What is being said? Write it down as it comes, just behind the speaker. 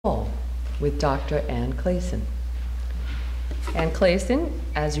with Dr. Anne Klaeysen. Anne Klaeysen,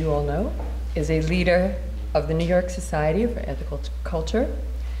 as you all know, is a leader of the New York Society for Ethical Culture.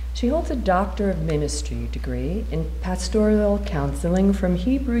 She holds a Doctor of Ministry degree in Pastoral Counseling from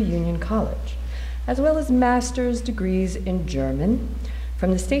Hebrew Union College, as well as master's degrees in German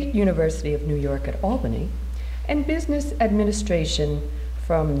from the State University of New York at Albany and Business Administration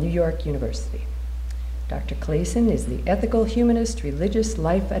from New York University. Dr. Klaeysen is the Ethical Humanist Religious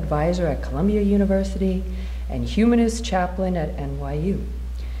Life Advisor at Columbia University and Humanist Chaplain at NYU.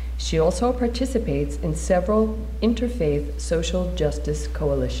 She also participates in several interfaith social justice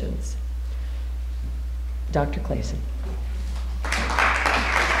coalitions. Dr. Klaeysen.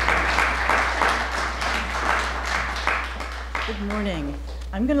 Good morning.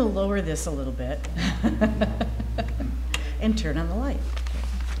 I'm going to lower this a little bit and turn on the light.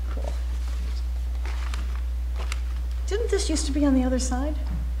 Cool. Didn't this used to be on the other side?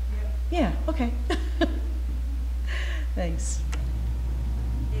 Yeah, okay. Thanks.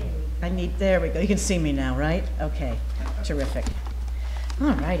 There we go. You can see me now, right? Okay, terrific.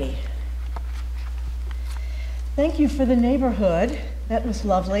 All righty. Thank you for the neighborhood. That was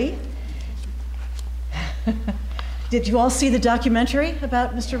lovely. Did you all see the documentary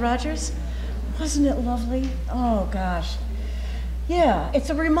about Mr. Rogers? Wasn't it lovely? Oh, gosh. Yeah, it's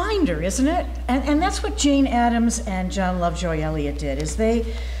a reminder, isn't it? And that's what Jane Addams and John Lovejoy Eliot did, is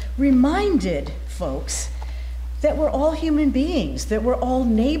they reminded folks that we're all human beings, that we're all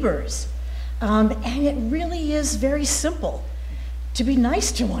neighbors. And it really is very simple to be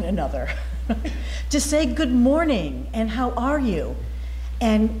nice to one another, to say good morning and how are you,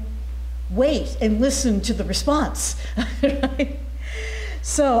 and wait and listen to the response. Right?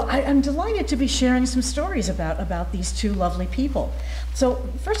 So I'm delighted to be sharing some stories about these two lovely people. So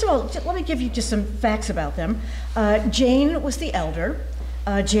first of all, let me give you just some facts about them. Jane was the elder.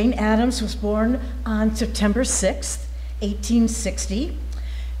 Jane Addams was born on September 6th, 1860.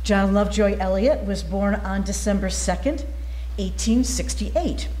 John Lovejoy Eliot was born on December 2nd,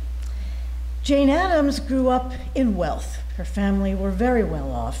 1868. Jane Addams grew up in wealth. Her family were very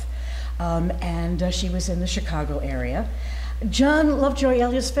well off, and she was in the Chicago area. John Lovejoy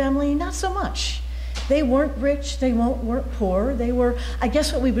Eliot's family, not so much. They weren't rich, they weren't poor. They were, I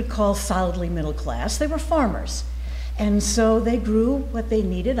guess, what we would call solidly middle class. They were farmers. And so they grew what they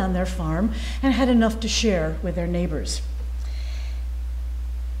needed on their farm and had enough to share with their neighbors.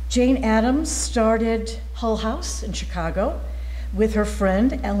 Jane Addams started Hull House in Chicago with her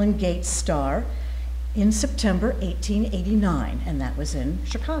friend Ellen Gates Starr in September 1889, and that was in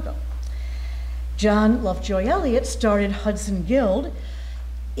Chicago. John Lovejoy Eliot started Hudson Guild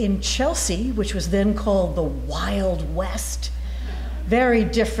in Chelsea, which was then called the Wild West. Very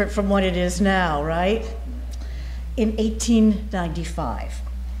different from what it is now, right? In 1895.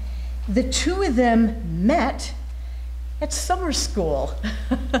 The two of them met at summer school.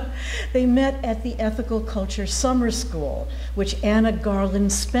 They met at the Ethical Culture Summer School, which Anna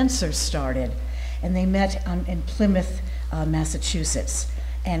Garland Spencer started, and they met in Plymouth, Massachusetts,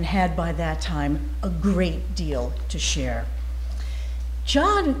 and had by that time a great deal to share.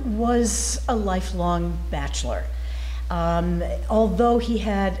 John was a lifelong bachelor. Although he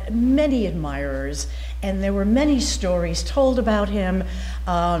had many admirers, and there were many stories told about him,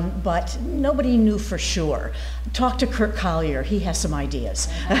 but nobody knew for sure. Talk to Kurt Collier, he has some ideas.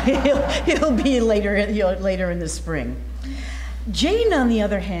 he'll be later in the spring. Jane, on the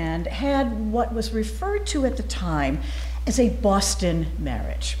other hand, had what was referred to at the time as a Boston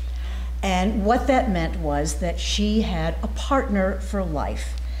marriage. And what that meant was that she had a partner for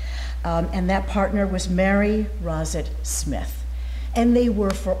life. And that partner was Mary Rosett Smith. And they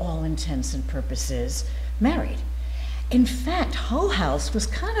were, for all intents and purposes, married. In fact, Hull House was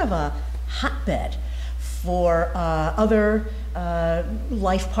kind of a hotbed for other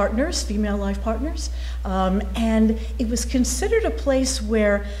life partners, female life partners. And it was considered a place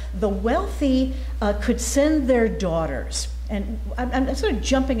where the wealthy could send their daughters. And I'm sort of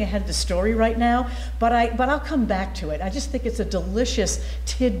jumping ahead of the story right now, but I'll come back to it. I just think it's a delicious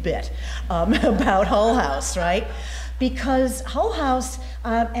tidbit about Hull House, right? Because Hull House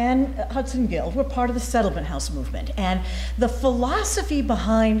and Hudson Guild were part of the settlement house movement. And the philosophy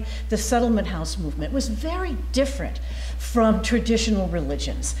behind the settlement house movement was very different from traditional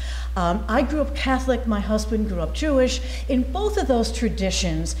religions. I grew up Catholic, my husband grew up Jewish. In both of those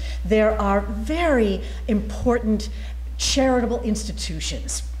traditions, there are very important charitable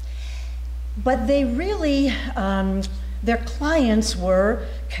institutions. But they really Their clients were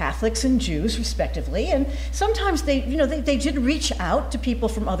Catholics and Jews, respectively, and sometimes they did reach out to people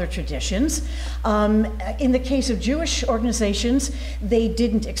from other traditions. In the case of Jewish organizations, they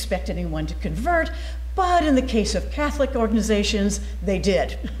didn't expect anyone to convert, but in the case of Catholic organizations, they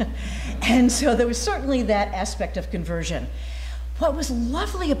did. And so there was certainly that aspect of conversion. What was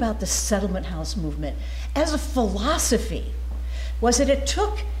lovely about the settlement house movement as a philosophy was that it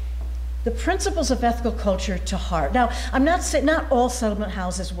took the principles of ethical culture to heart. Now, I'm not saying not all settlement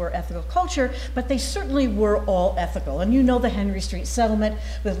houses were ethical culture, but they certainly were all ethical. And you know the Henry Street settlement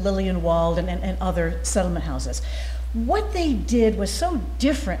with Lillian Wald and other settlement houses. What they did was so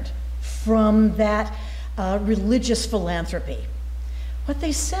different from that religious philanthropy. What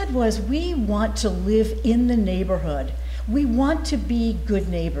they said was, we want to live in the neighborhood. We want to be good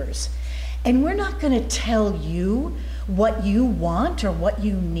neighbors. And we're not going to tell you what you want or what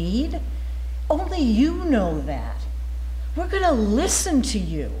you need. Only you know that. We're going to listen to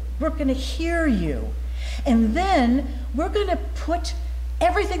you. We're going to hear you. And then we're going to put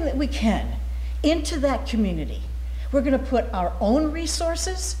everything that we can into that community. We're going to put our own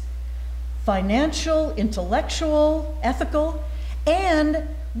resources, financial, intellectual, ethical, and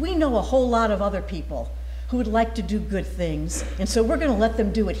we know a whole lot of other people who would like to do good things, and so we're going to let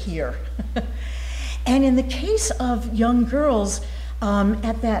them do it here. And in the case of young girls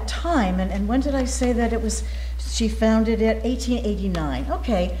at that time, and when did I say that it was, she founded it 1889.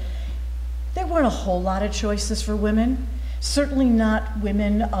 Okay, there weren't a whole lot of choices for women, certainly not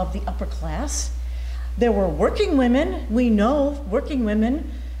women of the upper class. There were working women, we know working women,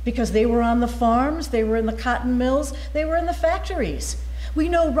 because they were on the farms, they were in the cotton mills, they were in the factories. We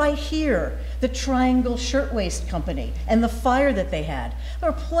know right here the Triangle Shirtwaist Company and the fire that they had.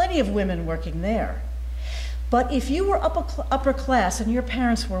 There were plenty of women working there. But if you were upper class and your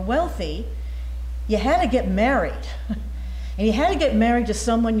parents were wealthy, you had to get married. And you had to get married to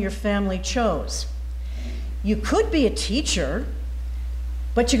someone your family chose. You could be a teacher,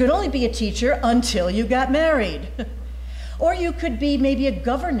 but you could only be a teacher until you got married. Or you could be maybe a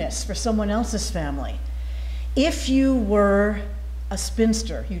governess for someone else's family. If you were a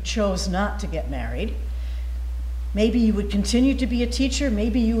spinster, you chose not to get married, maybe you would continue to be a teacher,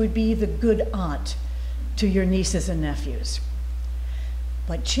 maybe you would be the good aunt to your nieces and nephews.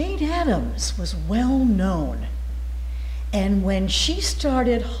 But Jane Addams was well known. And when she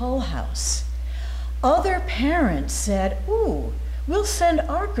started Hull House, other parents said, ooh, we'll send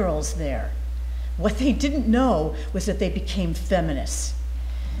our girls there. What they didn't know was that they became feminists.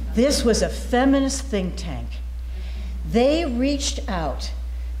 This was a feminist think tank. They reached out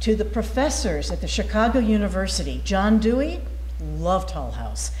to the professors at the Chicago University. John Dewey loved Hull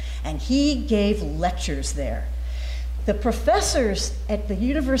House, and he gave lectures there. The professors at the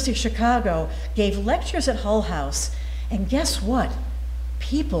University of Chicago gave lectures at Hull House, and guess what?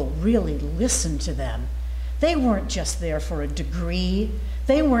 People really listened to them. They weren't just there for a degree.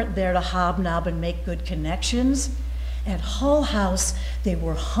 They weren't there to hobnob and make good connections. At Hull House, they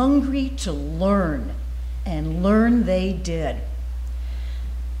were hungry to learn, and learn they did.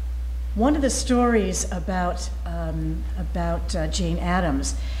 One of the stories about Jane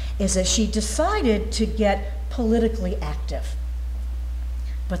Addams is that she decided to get politically active.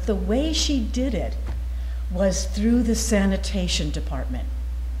 But the way she did it was through the sanitation department.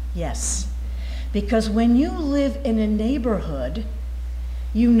 Yes, because when you live in a neighborhood,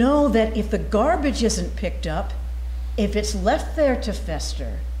 you know that if the garbage isn't picked up, if it's left there to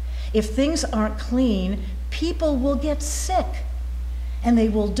fester, if things aren't clean, people will get sick and they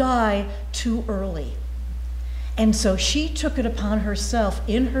will die too early. And so she took it upon herself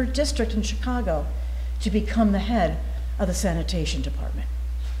in her district in Chicago to become the head of the sanitation department.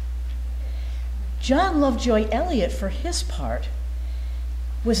 John Lovejoy Eliot, for his part,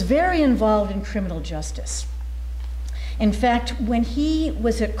 was very involved in criminal justice. In fact, when he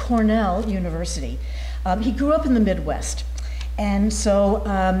was at Cornell University, he grew up in the Midwest. And so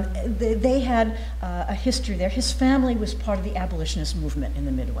they had a history there. His family was part of the abolitionist movement in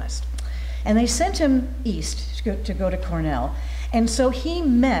the Midwest. And they sent him east to go to Cornell. And so he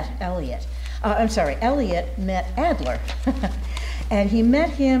met Eliot. Eliot met Adler. And he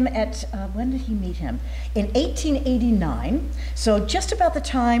met him at, when did he meet him? In 1889, so just about the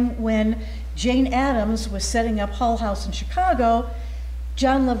time when Jane Addams was setting up Hull House in Chicago,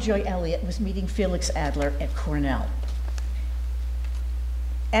 John Lovejoy Eliot was meeting Felix Adler at Cornell.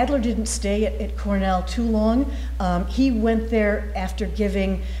 Adler didn't stay at Cornell too long. He went there after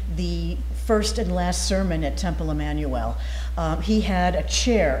giving the first and last sermon at Temple Emmanuel. He had a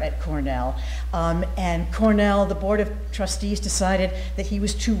chair at Cornell, and Cornell, the Board of Trustees decided that he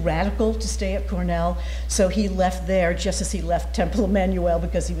was too radical to stay at Cornell, so he left there just as he left Temple Emmanuel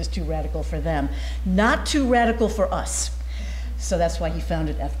because he was too radical for them. Not too radical for us. So that's why he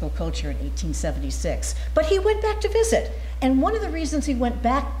founded Ethical Culture in 1876. But he went back to visit, and one of the reasons he went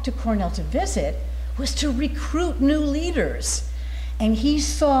back to Cornell to visit was to recruit new leaders. And he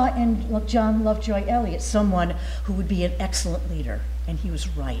saw in John Lovejoy Eliot someone who would be an excellent leader, and he was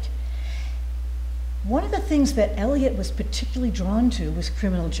right. One of the things that Eliot was particularly drawn to was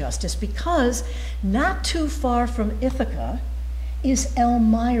criminal justice, because not too far from Ithaca is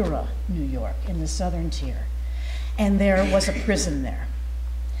Elmira, New York, in the southern tier. And there was a prison there.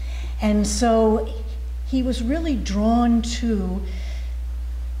 And so he was really drawn to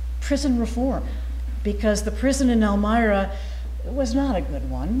prison reform, because the prison in Elmira was not a good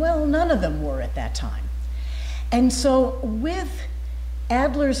one. Well, none of them were at that time. And so with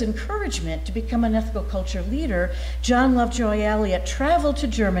Adler's encouragement to become an ethical culture leader, John Lovejoy Eliot traveled to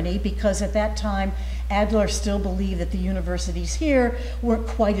Germany, because at that time Adler still believed that the universities here weren't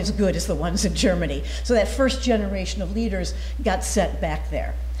quite as good as the ones in Germany. So that first generation of leaders got sent back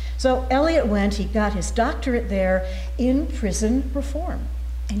there. So Eliot went, he got his doctorate there in prison reform.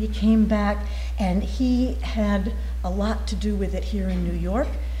 And he came back, and he had a lot to do with it here in New York,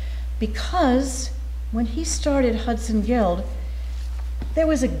 because when he started Hudson Guild, there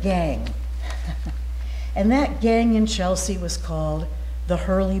was a gang. And that gang in Chelsea was called the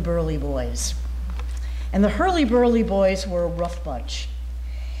Hurly-Burly Boys. And the Hurly-Burly Boys were a rough bunch.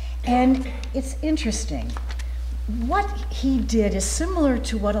 And it's interesting. What he did is similar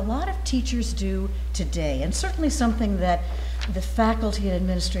to what a lot of teachers do today, and certainly something that the faculty and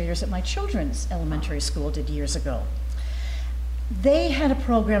administrators at my children's elementary school did years ago. They had a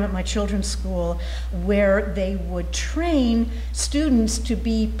program at my children's school where they would train students to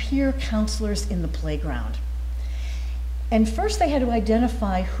be peer counselors in the playground. And first they had to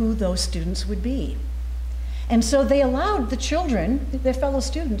identify who those students would be. And so they allowed the children, their fellow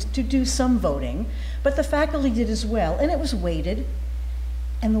students, to do some voting, but the faculty did as well, and it was weighted.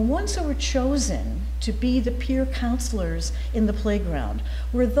 And the ones who were chosen to be the peer counselors in the playground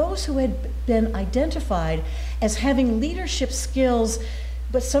were those who had been identified as having leadership skills,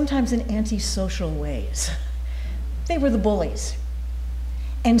 but sometimes in antisocial ways. They were the bullies.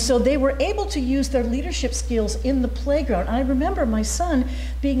 And so they were able to use their leadership skills in the playground. I remember my son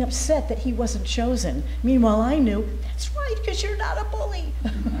being upset that he wasn't chosen. Meanwhile, I knew, that's right, because you're not a bully.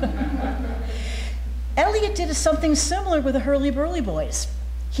 Eliot did something similar with the Hurly-Burly Boys.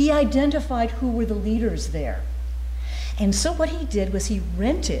 He identified who were the leaders there. And so what he did was he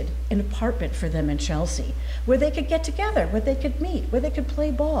rented an apartment for them in Chelsea where they could get together, where they could meet, where they could play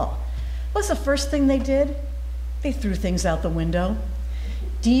ball. What's the first thing they did? They threw things out the window.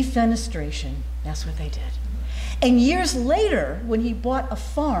 Defenestration, that's what they did. And years later, when he bought a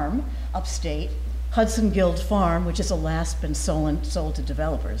farm upstate, Hudson Guild Farm, which has alas been sold to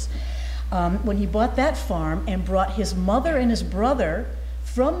developers, when he bought that farm and brought his mother and his brother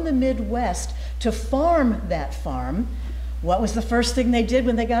from the Midwest to farm that farm, what was the first thing they did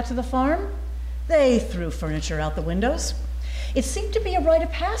when they got to the farm? They threw furniture out the windows. It seemed to be a rite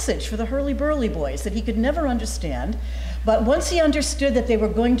of passage for the Hurly-Burly Boys that he could never understand, but once he understood that they were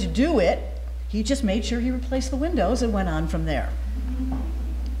going to do it, he just made sure he replaced the windows and went on from there.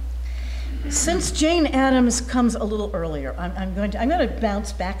 Since Jane Addams comes a little earlier, I'm going to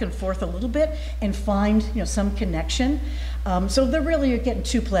bounce back and forth a little bit and find some connection. So they're really, you're getting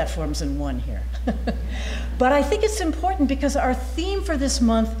two platforms in one here. But I think it's important because our theme for this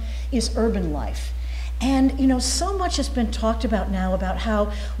month is urban life. And so much has been talked about now about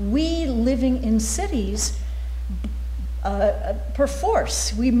how we living in cities,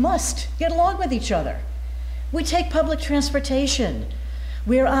 perforce, we must get along with each other. We take public transportation.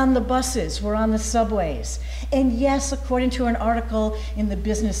 We're on the buses, we're on the subways. And yes, according to an article in the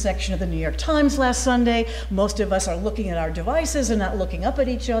business section of the New York Times last Sunday, most of us are looking at our devices and not looking up at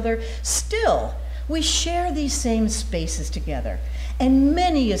each other. Still, we share these same spaces together. And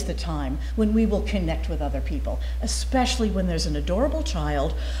many is the time when we will connect with other people, especially when there's an adorable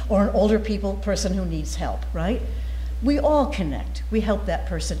child or an older person who needs help, right? We all connect. We help that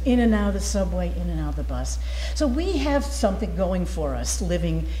person in and out of the subway, in and out of the bus. So we have something going for us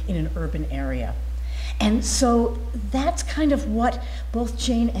living in an urban area. And so that's kind of what both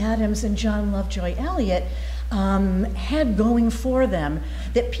Jane Addams and John Lovejoy Eliot had going for them,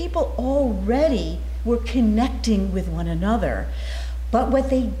 that people already were connecting with one another. But what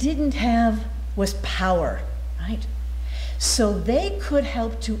they didn't have was power, right? so they could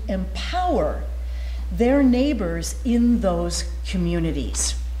help to empower their neighbors in those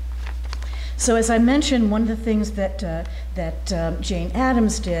communities. So as I mentioned, one of the things that Jane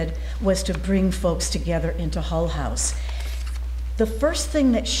Addams did was to bring folks together into Hull House. The first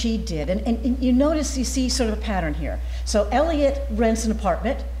thing that she did, and you notice, you see sort of a pattern here. So Eliot rents an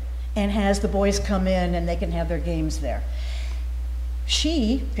apartment and has the boys come in and they can have their games there.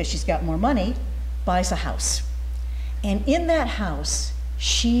 She, because she's got more money, buys a house. And in that house,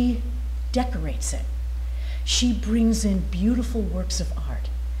 she decorates it. She brings in beautiful works of art.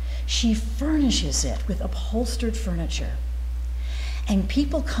 She furnishes it with upholstered furniture. And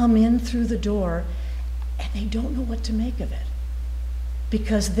people come in through the door and they don't know what to make of it,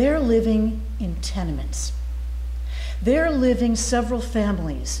 because they're living in tenements. They're living several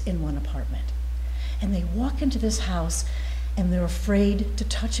families in one apartment. And they walk into this house and they're afraid to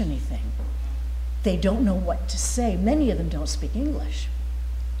touch anything. They don't know what to say. Many of them don't speak English.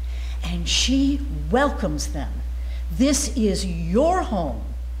 And she welcomes them. This is your home.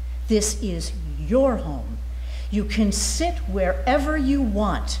 This is your home. You can sit wherever you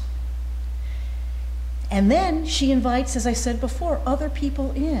want. And then she invites, as I said before, other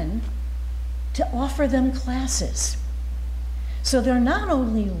people in to offer them classes. So they're not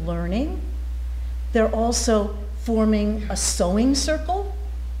only learning, they're also forming a sewing circle.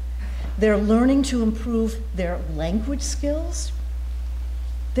 They're learning to improve their language skills.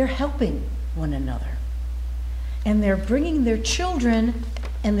 They're helping one another. And they're bringing their children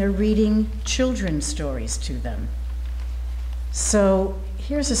and they're reading children's stories to them. So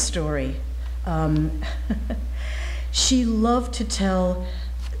here's a story. She loved to tell,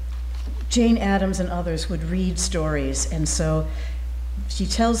 Jane Addams and others would read stories, and so she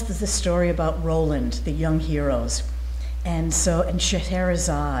tells the story about Roland, the young heroes, and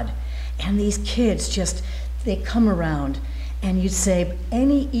Scheherazade, and these kids just, they come around, and you'd say,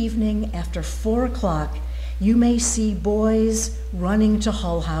 any evening after 4 o'clock, you may see boys running to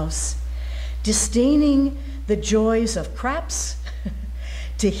Hull House, disdaining the joys of craps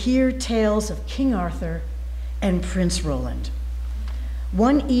to hear tales of King Arthur and Prince Roland.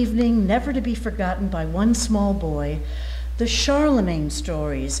 One evening, never to be forgotten by one small boy, the Charlemagne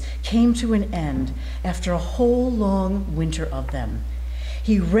stories came to an end after a whole long winter of them.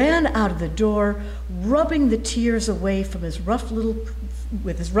 He ran out of the door, rubbing the tears away from his rough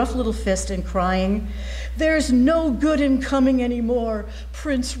little fist and crying, "There's no good in coming anymore.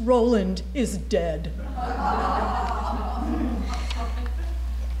 Prince Roland is dead."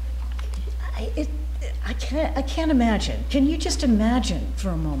 I can't imagine. Can you just imagine for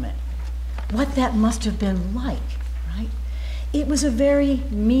a moment what that must have been like, right? It was a very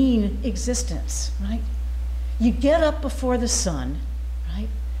mean existence, right? You get up before the sun, right?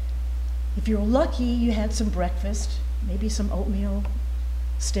 If you're lucky, you had some breakfast, maybe some oatmeal,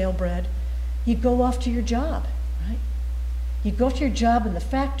 stale bread. You'd go off to your job, right? You'd go to your job in the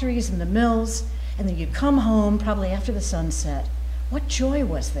factories and the mills, and then you'd come home probably after the sun set. What joy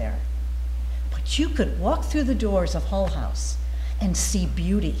was there? But you could walk through the doors of Hull House and see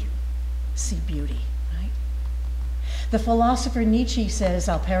beauty, right? The philosopher Nietzsche says,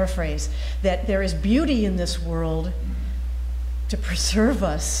 I'll paraphrase, that there is beauty in this world to preserve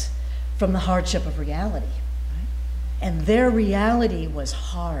us from the hardship of reality. Right? And their reality was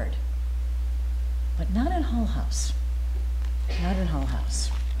hard, but not in Hull House, not in Hull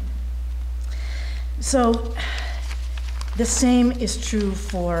House. So the same is true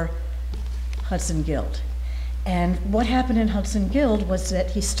for Hudson Guild. And what happened in Hudson Guild was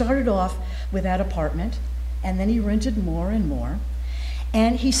that he started off with that apartment, and then he rented more and more.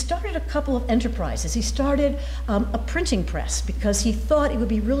 And he started a couple of enterprises. He started a printing press because he thought it would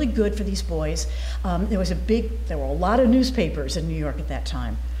be really good for these boys. There were a lot of newspapers in New York at that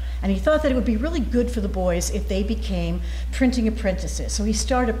time. And he thought that it would be really good for the boys if they became printing apprentices. So he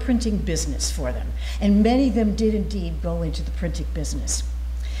started a printing business for them. And many of them did indeed go into the printing business.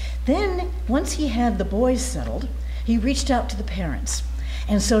 Then, once he had the boys settled, he reached out to the parents.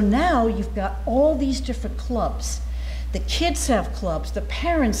 And so now you've got all these different clubs. The kids have clubs, the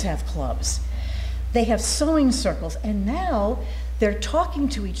parents have clubs. They have sewing circles, and now they're talking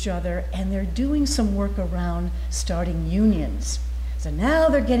to each other and they're doing some work around starting unions. So now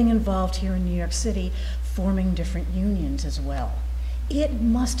they're getting involved here in New York City, forming different unions as well. It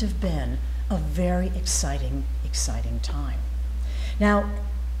must have been a very exciting time. Now,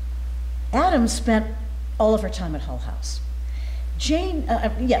 Addams spent all of her time at Hull House. John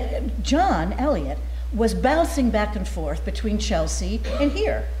Eliot was bouncing back and forth between Chelsea and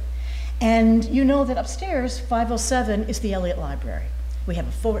here. And you know that upstairs, 507 is the Eliot Library. We have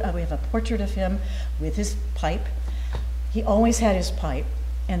a portrait of him with his pipe. He always had his pipe,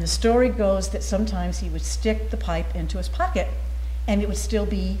 and the story goes that sometimes he would stick the pipe into his pocket, and it would still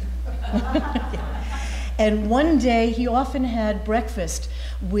be. And one day, he often had breakfast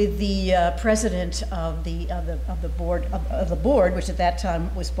with the president of the board, which at that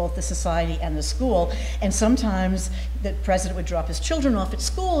time was both the society and the school. And sometimes the president would drop his children off at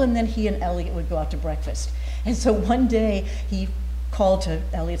school, and then he and Eliot would go out to breakfast. And so one day, he called to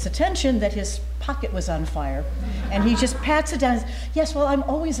Eliot's attention that his pocket was on fire. And he just pats it down and says, "Yes, well, I'm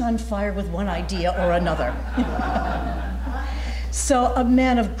always on fire with one idea or another." So a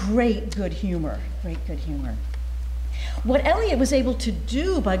man of great good humor, great good humor. What Eliot was able to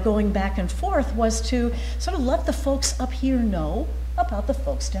do by going back and forth was to sort of let the folks up here know about the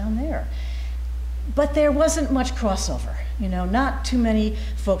folks down there. But there wasn't much crossover. You know, not too many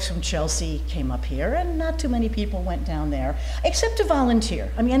folks from Chelsea came up here, and not too many people went down there, except to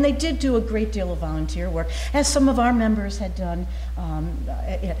volunteer. I mean, and they did do a great deal of volunteer work, as some of our members had done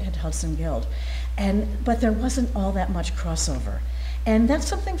at Hudson Guild. But there wasn't all that much crossover. And that's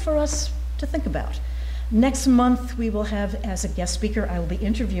something for us to think about. Next month, we will have, as a guest speaker, I will be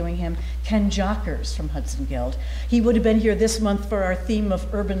interviewing him, Ken Jockers from Hudson Guild. He would have been here this month for our theme of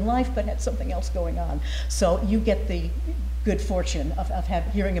urban life, but had something else going on. So you get the good fortune of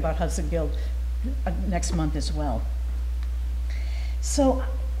hearing about Hudson Guild next month as well. So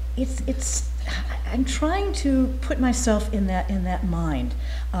I'm trying to put myself in that mind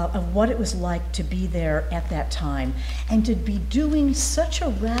of what it was like to be there at that time, and to be doing such a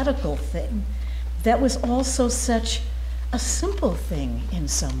radical thing that was also such a simple thing in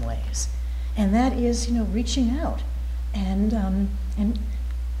some ways, and that is, you know, reaching out and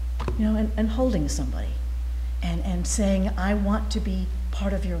holding somebody and saying, "I want to be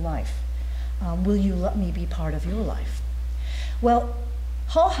part of your life. Will you let me be part of your life?" Well,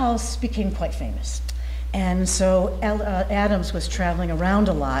 Hull House became quite famous, and so Addams was traveling around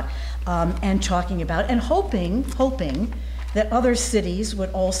a lot and talking about and hoping that other cities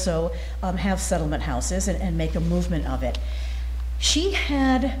would also have settlement houses and make a movement of it. She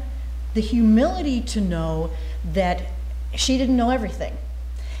had the humility to know that she didn't know everything.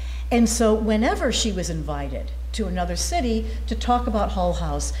 And so whenever she was invited to another city to talk about Hull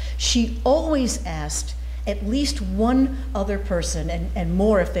House, she always asked at least one other person, and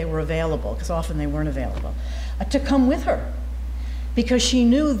more if they were available, because often they weren't available, to come with her. Because she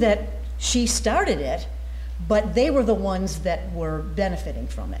knew that she started it, but they were the ones that were benefiting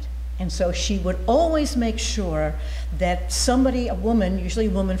from it. And so she would always make sure that somebody, a woman, usually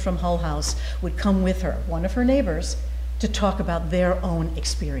a woman from Hull House, would come with her, one of her neighbors, to talk about their own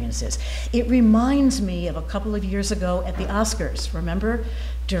experiences. It reminds me of a couple of years ago at the Oscars, remember?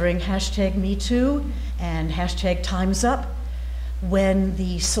 During #MeToo and #TimesUp, when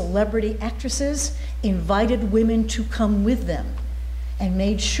the celebrity actresses invited women to come with them and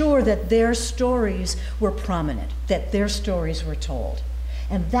made sure that their stories were prominent, that their stories were told.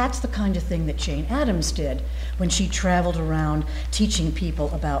 And that's the kind of thing that Jane Addams did when she traveled around teaching people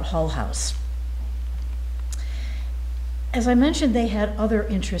about Hull House. As I mentioned, they had other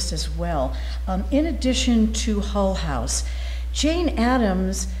interests as well. In addition to Hull House, Jane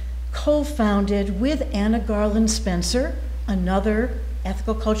Addams co-founded with Anna Garland Spencer, another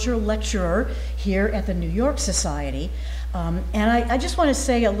ethical cultural lecturer here at the New York Society. And I just want to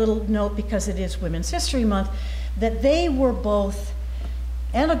say a little note, because it is Women's History Month, that they were both,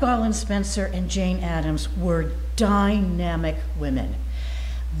 Anna Garland Spencer and Jane Addams were dynamic women,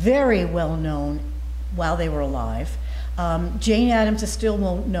 very well known while they were alive. Jane Addams is still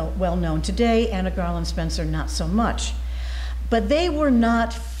well known today, Anna Garland Spencer not so much. But they were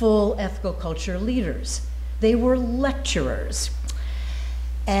not full ethical culture leaders. They were lecturers.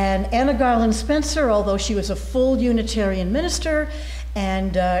 And Anna Garland Spencer, although she was a full Unitarian minister,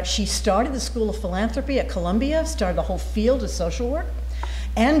 and she started the School of Philanthropy at Columbia, started the whole field of social work,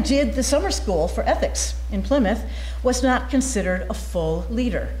 and did the summer school for ethics in Plymouth, was not considered a full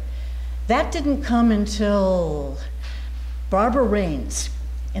leader. That didn't come until Barbara Raines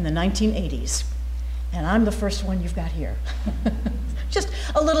in the 1980s. And I'm the first one you've got here. Just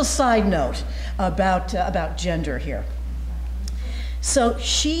a little side note about gender here. So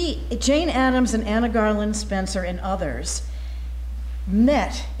Jane Addams and Anna Garland Spencer and others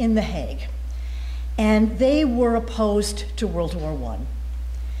met in The Hague, and they were opposed to World War I.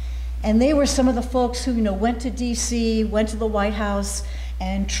 And they were some of the folks who, went to DC, went to the White House,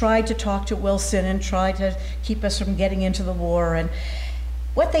 and tried to talk to Wilson and tried to keep us from getting into the war. And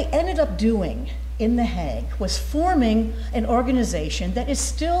what they ended up doing in The Hague was forming an organization that is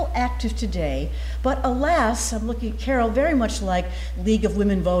still active today, but alas, I'm looking at Carol, very much like League of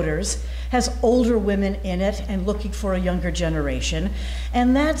Women Voters, has older women in it and looking for a younger generation,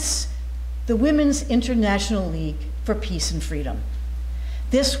 and that's the Women's International League for Peace and Freedom.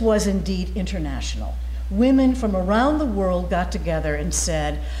 This was indeed international. Women from around the world got together and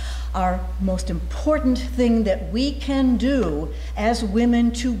said, our most important thing that we can do as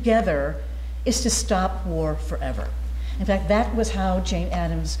women together is to stop war forever. In fact, that was how Jane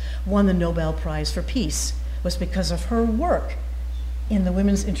Addams won the Nobel Prize for Peace, was because of her work in the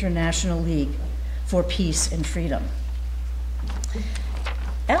Women's International League for Peace and Freedom.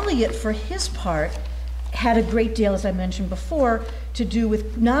 Eliot, for his part, had a great deal, as I mentioned before, to do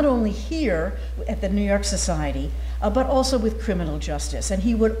with not only here at the New York Society, but also with criminal justice. And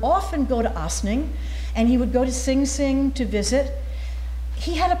he would often go to Osning, and he would go to Sing Sing to visit.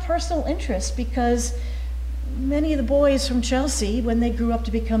 He had a personal interest because many of the boys from Chelsea, when they grew up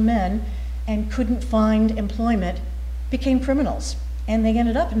to become men and couldn't find employment, became criminals, and they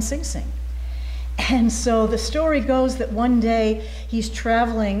ended up in Sing Sing. And so the story goes that one day he's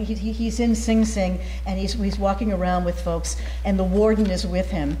traveling, he's in Sing Sing, and he's walking around with folks, and the warden is with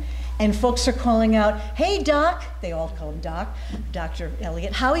him. And folks are calling out, "Hey, Doc," they all call him Doc, Dr.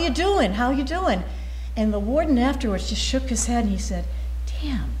 Eliot, "how you doing, how you doing?" And the warden afterwards just shook his head and he said,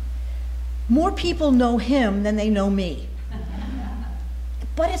 "Damn, more people know him than they know me."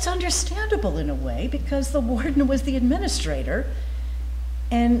 But it's understandable in a way because the warden was the administrator,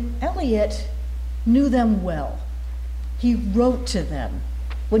 and Eliot knew them well. He wrote to them.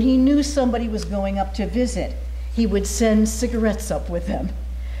 When he knew somebody was going up to visit, he would send cigarettes up with them.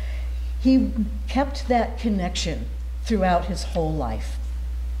 He kept that connection throughout his whole life.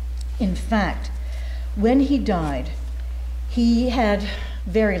 In fact, when he died, he had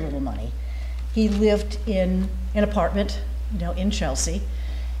very little money. He lived in an apartment, in Chelsea,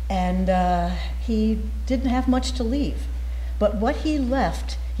 and he didn't have much to leave. But what he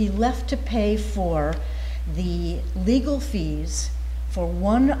left to pay for the legal fees for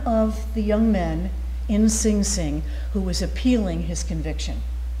one of the young men in Sing Sing who was appealing his conviction.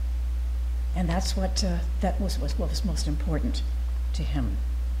 And that's what was most important to him.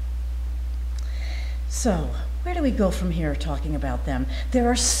 So, where do we go from here talking about them? There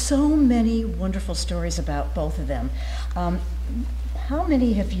are so many wonderful stories about both of them. How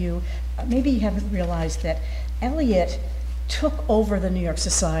many of you, maybe you haven't realized that Eliot took over the New York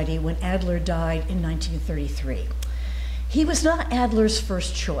Society when Adler died in 1933. He was not Adler's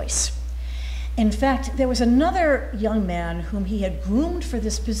first choice. In fact, there was another young man whom he had groomed for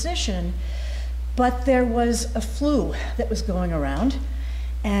this position, but there was a flu that was going around,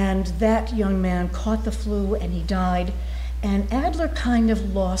 and that young man caught the flu and he died, and Adler kind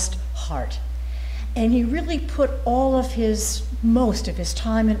of lost heart. And he really put most of his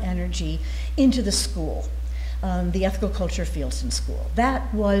time and energy into the school. The ethical culture fields in school.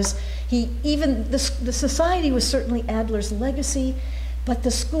 That was, the society was certainly Adler's legacy, but the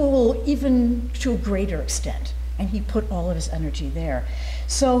school even to a greater extent, and he put all of his energy there.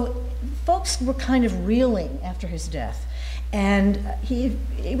 So folks were kind of reeling after his death, and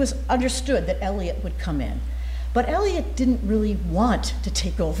it was understood that Eliot would come in. But Eliot didn't really want to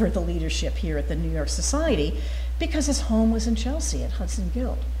take over the leadership here at the New York Society because his home was in Chelsea at Hudson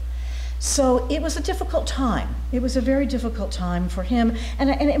Guild. So it was a difficult time. It was a very difficult time for him, and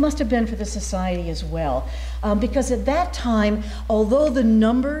it must have been for the society as well. Because at that time, although the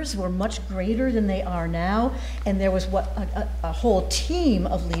numbers were much greater than they are now, and there was a whole team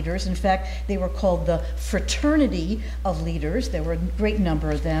of leaders, in fact, they were called the Fraternity of Leaders, there were a great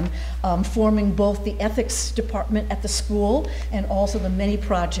number of them, forming both the ethics department at the school and also the many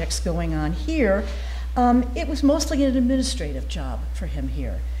projects going on here. It was mostly an administrative job for him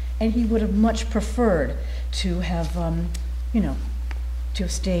here. And he would have much preferred to have, to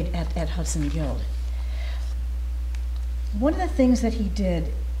have stayed at Hudson Guild. One of the things that he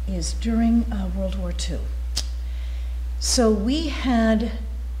did is during World War II. So we had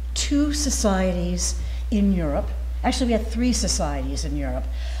two societies in Europe. Actually, we had three societies in Europe.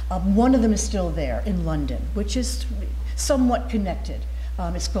 One of them is still there in London, which is somewhat connected.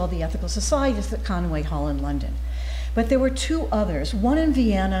 It's called the Ethical Society. It's at Conway Hall in London. But there were two others, one in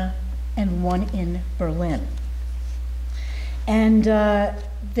Vienna and one in Berlin. And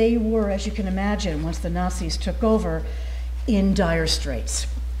they were, as you can imagine, once the Nazis took over, in dire straits.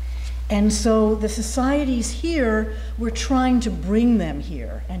 And so the societies here were trying to bring them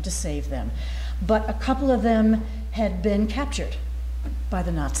here and to save them. But a couple of them had been captured by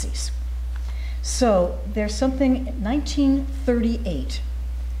the Nazis. So there's something, 1938,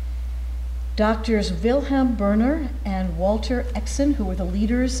 Doctors Wilhelm Berner and Walter Exen, who were the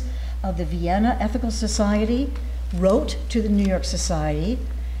leaders of the Vienna Ethical Society, wrote to the New York Society,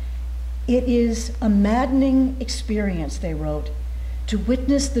 "It is a maddening experience," they wrote, "to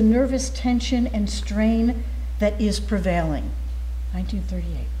witness the nervous tension and strain that is prevailing."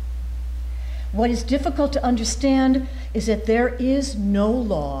 1938. "What is difficult to understand is that there is no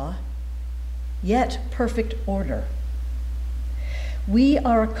law, yet perfect order. We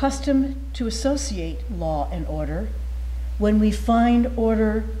are accustomed to associate law and order. When we find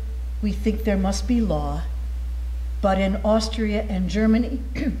order, we think there must be law. But in Austria and Germany,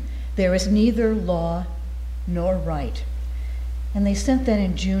 there is neither law nor right." And they sent that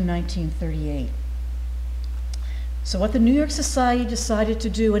in June 1938. So what the New York Society decided to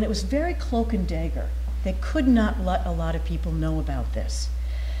do, and it was very cloak and dagger, they could not let a lot of people know about this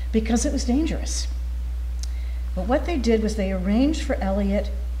because it was dangerous. But what they did was they arranged for Eliot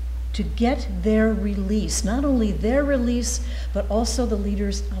to get their release, not only their release, but also the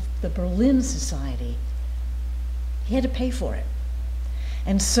leaders of the Berlin Society. He had to pay for it.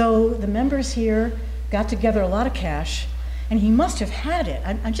 And so the members here got together a lot of cash, and he must have had it.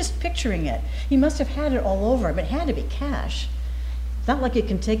 I'm just picturing it. He must have had it all over, but it had to be cash. It's not like you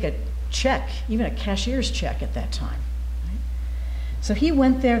can take a check, even a cashier's check at that time. Right? So he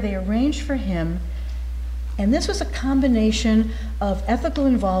went there, they arranged for him, and this was a combination of ethical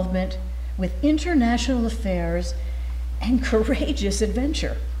involvement with international affairs and courageous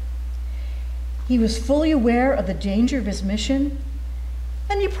adventure. He was fully aware of the danger of his mission,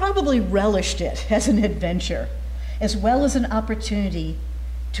 and he probably relished it as an adventure, as well as an opportunity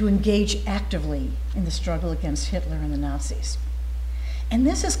to engage actively in the struggle against Hitler and the Nazis. And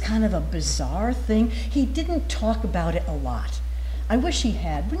this is kind of a bizarre thing. He didn't talk about it a lot. I wish he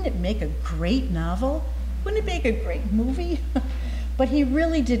had. Wouldn't it make a great novel? Wouldn't it make a great movie? But he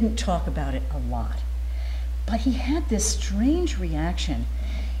really didn't talk about it a lot. But he had this strange reaction.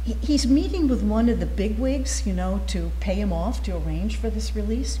 He's meeting with one of the bigwigs, to pay him off to arrange for this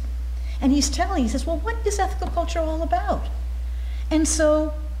release. And he says, well, what is ethical culture all about? And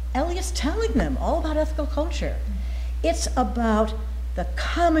so Eliot's telling them all about ethical culture. It's about the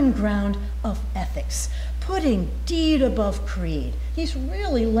common ground of ethics, putting deed above creed. He's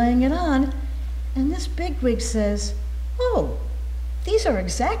really laying it on. And this bigwig says, oh, these are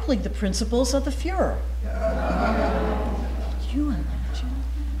exactly the principles of the Fuhrer. Can you imagine?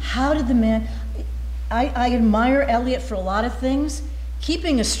 How did the man, I admire Eliot for a lot of things.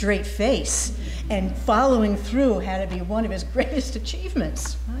 Keeping a straight face and following through had to be one of his greatest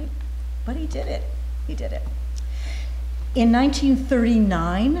achievements, right? But he did it. He did it. In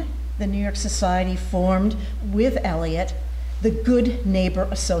 1939, the New York Society formed with Eliot the Good Neighbor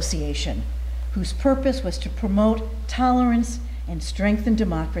Association, whose purpose was to promote tolerance and strengthen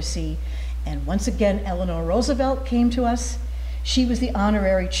democracy. And once again, Eleanor Roosevelt came to us. She was the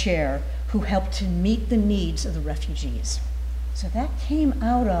honorary chair who helped to meet the needs of the refugees. So that came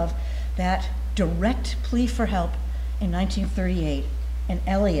out of that direct plea for help in 1938 and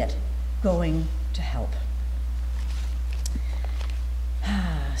Eliot going to help.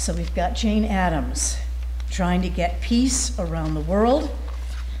 So we've got Jane Addams trying to get peace around the world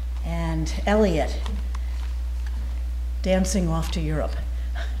and Eliot dancing off to Europe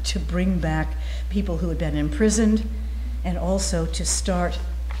to bring back people who had been imprisoned and also to start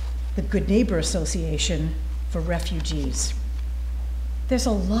the Good Neighbor Association for refugees. There's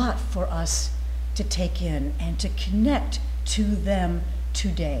a lot for us to take in and to connect to them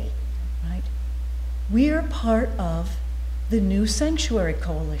today, right? We are part of the New Sanctuary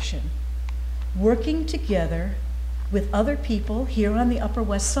Coalition, working together with other people here on the Upper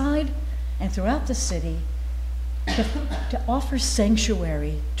West Side and throughout the city to offer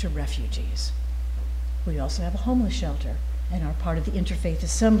sanctuary to refugees. We also have a homeless shelter and are part of the Interfaith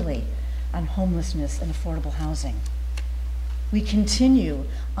Assembly on homelessness and affordable housing. We continue.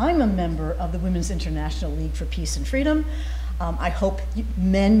 I'm a member of the Women's International League for Peace and Freedom. I hope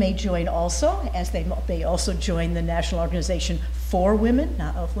men may join also, as they may also join the National Organization for Women,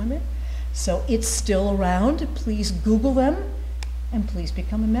 not of women. So it's still around. Please Google them and please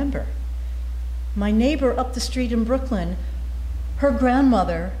become a member. My neighbor up the street in Brooklyn, her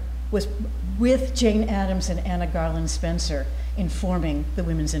grandmother was with Jane Addams and Anna Garland Spencer in forming the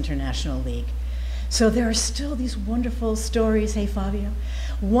Women's International League. So there are still these wonderful stories, hey Fabio,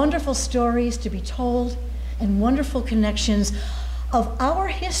 wonderful stories to be told and wonderful connections of our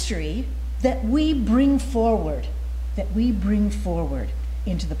history that we bring forward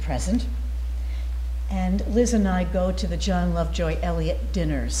into the present. And Liz and I go to the John Lovejoy Eliot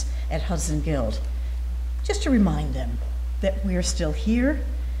dinners at Hudson Guild, just to remind them that we're still here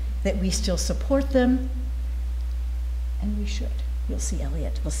that we still support them, and we should. You'll see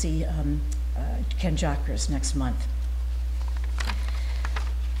Eliot. We'll see Ken Jockers next month.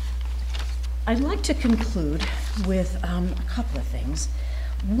 I'd like to conclude with a couple of things.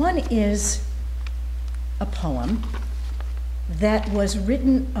 One is a poem that was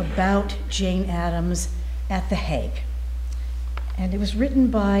written about Jane Addams at The Hague. And it was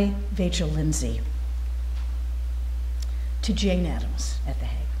written by Vachel Lindsay to Jane Addams at The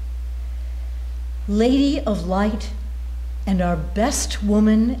Hague. Lady of light and our best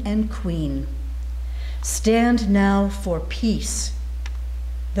woman and queen, stand now for peace,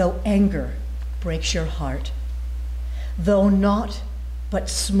 though anger breaks your heart, though naught but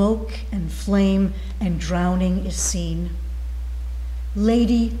smoke and flame and drowning is seen.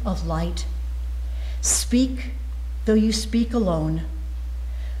 Lady of light, speak though you speak alone,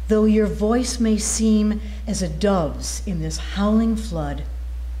 though your voice may seem as a dove's in this howling flood,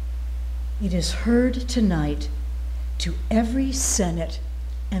 it is heard tonight to every senate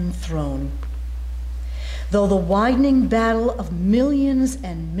and throne. Though the widening battle of millions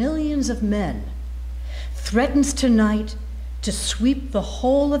and millions of men threatens tonight to sweep the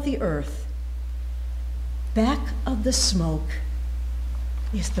whole of the earth, back of the smoke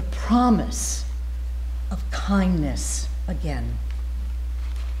is the promise of kindness again.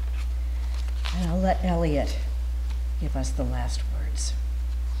 And I'll let Eliot give us the last words.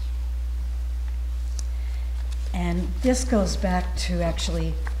 And this goes back to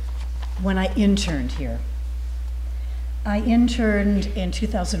actually when I interned here. I interned in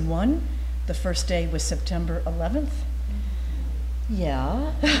 2001. The first day was September 11th.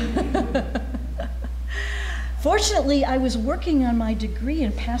 Yeah. Fortunately, I was working on my degree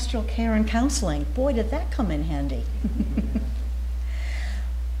in pastoral care and counseling. Boy, did that come in handy.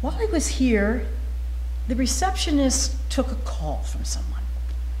 While I was here, the receptionist took a call from someone.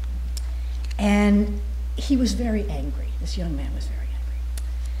 And he was very angry. This young man was very angry.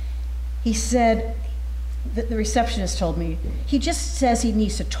 He said, the receptionist told me, he just says he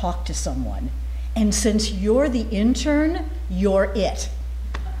needs to talk to someone. And since you're the intern, you're it.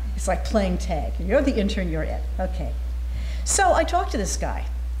 It's like playing tag. You're the intern, you're it. Okay. So I talked to this guy,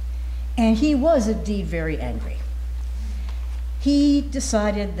 and he was indeed very angry. He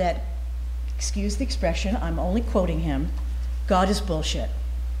decided that, excuse the expression, I'm only quoting him, God is bullshit.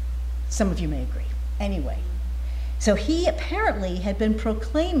 Some of you may agree. Anyway, so he apparently had been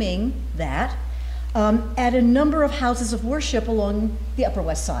proclaiming that at a number of houses of worship along the Upper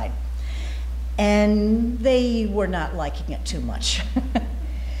West Side. And they were not liking it too much.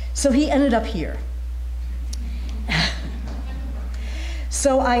 So he ended up here.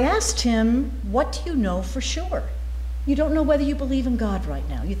 So I asked him, what do you know for sure? You don't know whether you believe in God right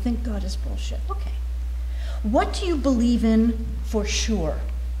now. You think God is bullshit. Okay. What do you believe in for sure?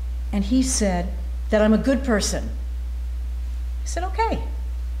 And he said that I'm a good person. I said, okay,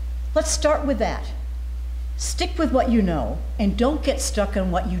 let's start with that. Stick with what you know and don't get stuck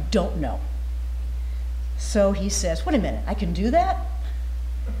on what you don't know. So he says, wait a minute, I can do that?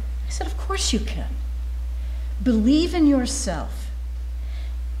 I said, of course you can. Believe in yourself.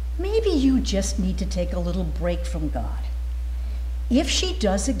 Maybe you just need to take a little break from God. If she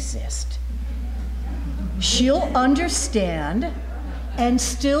does exist, she'll understand and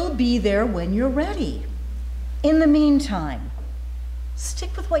still be there when you're ready. In the meantime,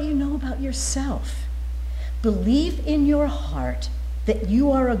 stick with what you know about yourself. Believe in your heart that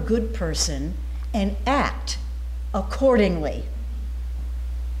you are a good person and act accordingly.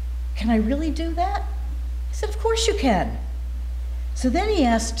 Can I really do that? I said, of course you can. So then he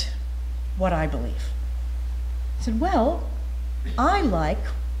asked what I believe. I said, well, I like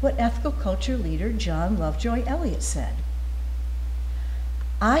what ethical culture leader John Lovejoy Eliot said.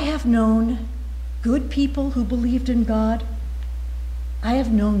 I have known good people who believed in God. I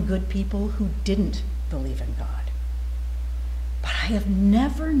have known good people who didn't believe in God. But I have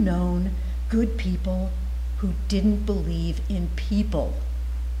never known good people who didn't believe in people.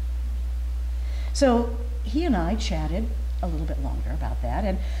 So he and I chatted a little bit longer about that,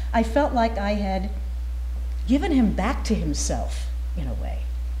 and I felt like I had given him back to himself in a way.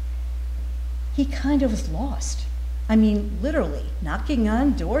 He kind of was lost. I mean, literally, knocking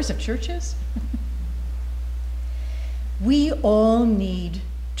on doors of churches. We all need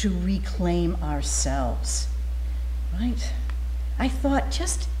to reclaim ourselves, right? I thought,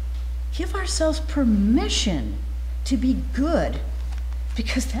 just give ourselves permission to be good,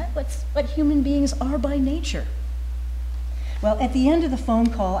 because that's what human beings are by nature. Well, at the end of the phone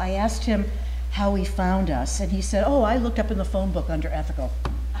call, I asked him how he found us, and he said, oh, I looked up in the phone book under ethical.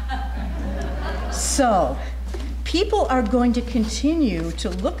 So, people are going to continue to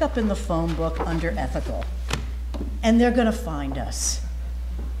look up in the phone book under ethical, and they're going to find us.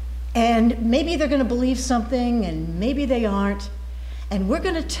 And maybe they're going to believe something, and maybe they aren't. And we're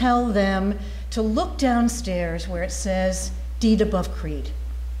going to tell them to look downstairs where it says deed above creed.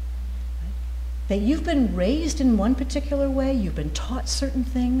 That you've been raised in one particular way, you've been taught certain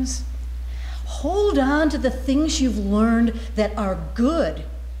things. Hold on to the things you've learned that are good,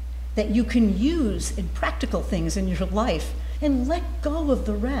 that you can use in practical things in your life, and let go of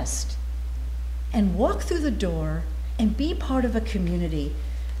the rest. And walk through the door and be part of a community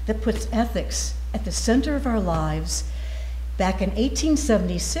that puts ethics at the center of our lives back in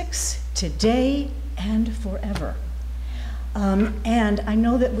 1876, today, and forever. And I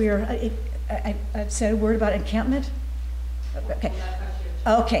know that I said a word about encampment. Okay.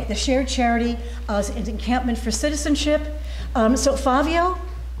 Okay, the shared charity is an encampment for citizenship. So Fabio,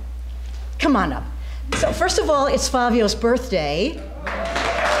 come on up. So first of all, it's Fabio's birthday.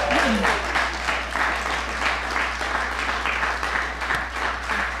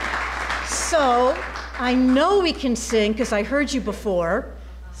 So I know we can sing because I heard you before.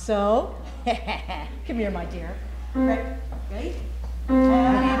 So, come here, my dear. Right. Ready?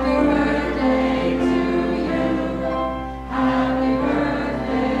 Happy birthday to you. Happy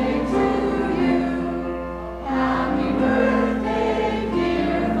birthday to you. Happy birthday,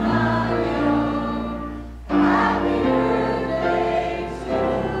 dear Fabio. Happy birthday to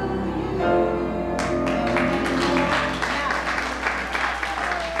you.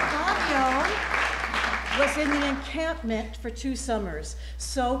 Fabio was in the encampment for 2 summers.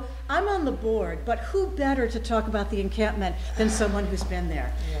 So I'm on the board, but who better to talk about the encampment than someone who's been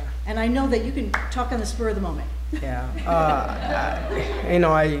there? Yeah. And I know that you can talk on the spur of the moment. Yeah. You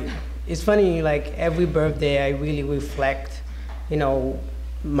know, it's funny, like every birthday I really reflect, you know,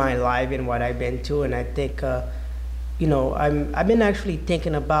 my life and what I've been to. And I think, you know, I've been actually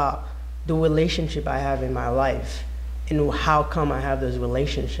thinking about the relationship I have in my life and how come I have those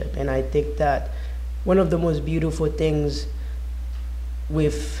relationships. And I think that one of the most beautiful things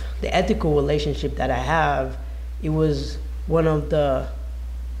with the ethical relationship that I have, it was one of the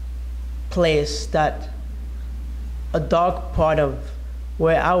place that a dark part of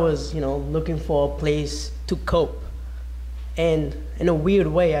where I was, you know, looking for a place to cope. And in a weird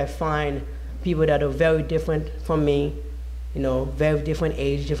way, I find people that are very different from me, you know, very different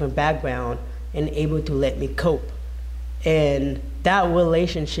age, different background, and able to let me cope. And that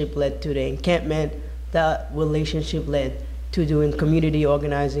relationship led to the encampment. That relationship led to doing community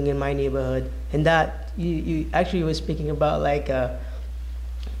organizing in my neighborhood. And that, you actually were speaking about like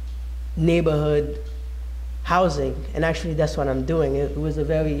neighborhood housing, and actually that's what I'm doing. It was a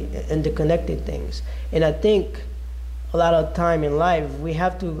very interconnected things. And I think a lot of time in life, we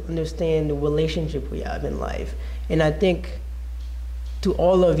have to understand the relationship we have in life. And I think to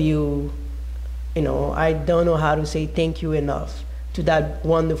all of you, you know, I don't know how to say thank you enough to that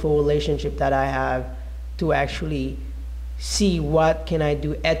wonderful relationship that I have to actually see what can I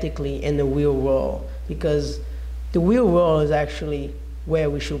do ethically in the real world, because the real world is actually where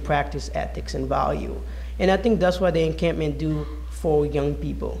we should practice ethics and value. And I think that's what the encampment do for young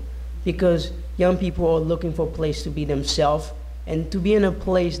people, because young people are looking for a place to be themselves and to be in a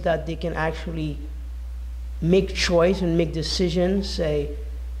place that they can actually make choice and make decisions, say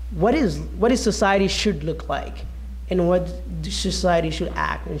what is society should look like and what society should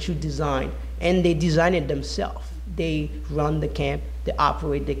act and should design. And they design it themselves. They run the camp, they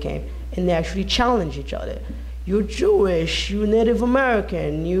operate the camp, and they actually challenge each other. You're Jewish, you're Native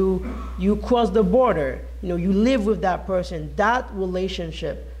American, you cross the border, you know, you live with that person. That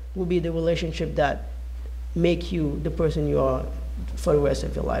relationship will be the relationship that make you the person you are for the rest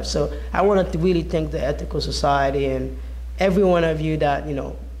of your life. So I want to really thank the Ethical Society and every one of you that, you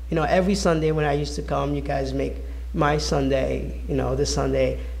know, every Sunday when I used to come, you guys make my Sunday, you know, this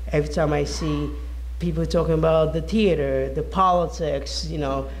Sunday. Every time I see people talking about the theater, the politics, you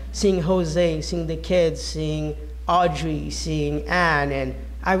know, seeing Jose, seeing the kids, seeing Audrey, seeing Anne, and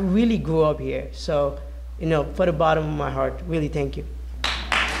I really grew up here. So, you know, for the bottom of my heart, really thank you.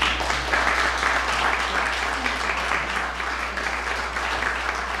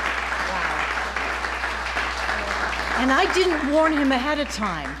 And I didn't warn him ahead of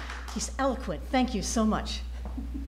time. He's eloquent. Thank you so much.